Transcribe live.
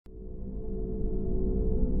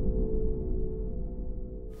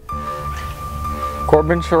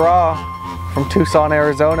Corben Sharrah from Tucson,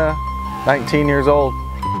 Arizona, 19 years old.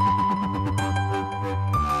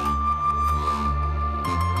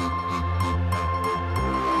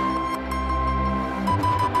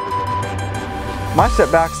 My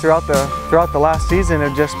setbacks throughout the last season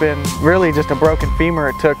have just been really just a broken femur.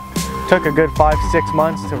 It took a good 5-6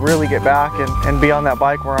 months to really get back and be on that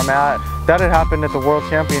bike where I'm at. That had happened at the World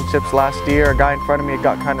Championships last year. A guy in front of me had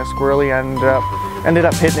got kind of squirrely and ended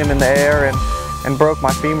up hitting him in the air and broke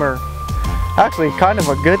my femur. Actually, kind of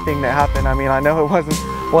a good thing that happened. I mean, I know it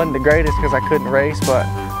wasn't the greatest because I couldn't race, but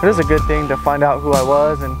it was a good thing to find out who I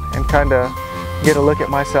was and kind of get a look at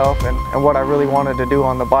myself and what I really wanted to do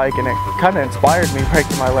on the bike, and it kind of inspired me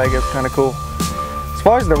breaking my leg. It was kind of cool. As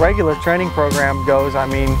far as the regular training program goes, I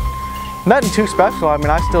mean, nothing too special. I mean,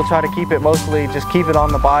 I still try to keep it mostly just keep it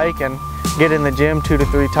on the bike and get in the gym 2 to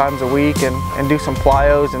 3 times a week and do some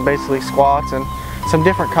plyos and basically squats and some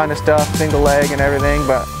different kind of stuff, single leg and everything,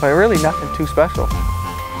 but really nothing too special.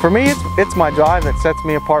 For me, it's my drive that sets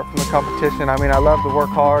me apart from the competition. I mean, I love to work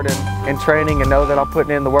hard in training and know that I'm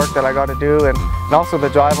putting in the work that I got to do, and also the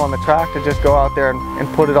drive on the track to just go out there and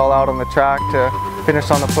put it all out on the track to finish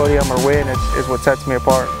on the podium or win is what sets me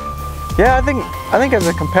apart. Yeah, I think as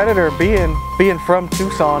a competitor, being from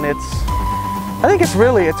Tucson, I think it's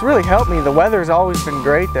really helped me. The weather's always been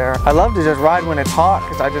great there. I love to just ride when it's hot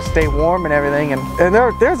because I just stay warm and everything. And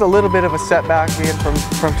there's a little bit of a setback being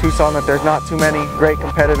from Tucson that there's not too many great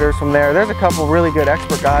competitors from there. There's a couple really good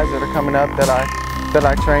expert guys that are coming up that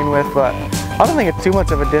I train with, but I don't think it's too much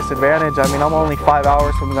of a disadvantage. I mean, I'm only 5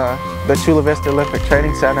 hours from the Chula Vista Olympic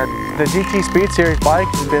Training Center. The GT Speed Series bike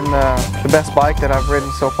has been the best bike that I've ridden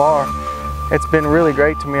so far. It's been really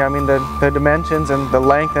great to me. I mean, the dimensions and the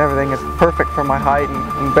length and everything is perfect for my height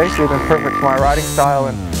and basically been perfect for my riding style.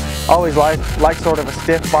 And I always like sort of a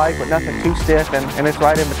stiff bike, but nothing too stiff, and it's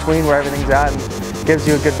right in between where everything's at and gives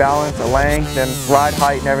you a good balance of length and ride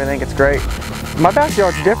height and everything. It's great. My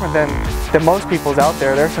backyard's different than most people's out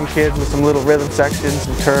there. There's some kids with some little rhythm sections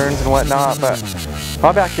and turns and whatnot, but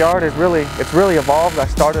my backyard is really evolved. I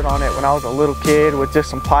started on it when I was a little kid with just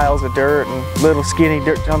some piles of dirt and little skinny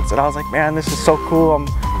dirt jumps, and I was like, man, this is so cool. I'm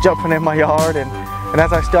jumping in my yard, and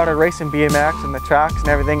as I started racing BMX and the tracks and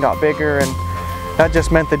everything got bigger, and that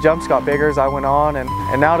just meant the jumps got bigger as I went on, and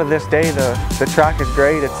now to this day the track is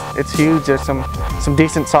great. It's huge. There's some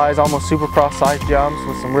decent size, almost supercross size jumps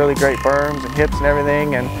with some really great berms and hips and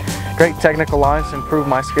everything, and great technical lines to improve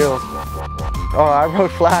my skills. I rode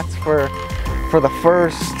flats for the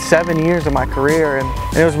first 7 years of my career,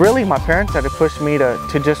 and it was really my parents that had pushed me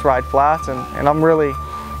to just ride flats, and I'm really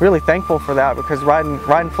thankful for that, because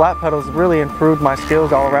riding flat pedals really improved my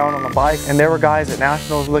skills all around on the bike. And there were guys at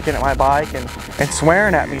nationals looking at my bike and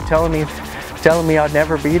swearing at me, telling me I'd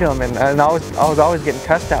never beat them, and I was always getting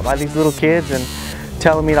cussed at by these little kids and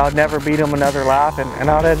telling me that I'd never beat them another lap, and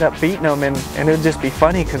I'd end up beating them, and it would just be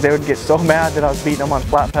funny because they would get so mad that I was beating them on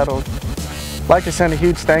flat pedals. I'd like to send a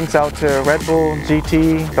huge thanks out to Red Bull,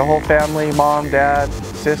 GT, the whole family, mom, dad,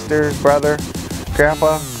 sisters, brother,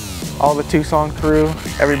 grandpa, all the Tucson crew,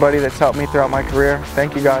 everybody that's helped me throughout my career.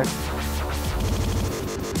 Thank you guys.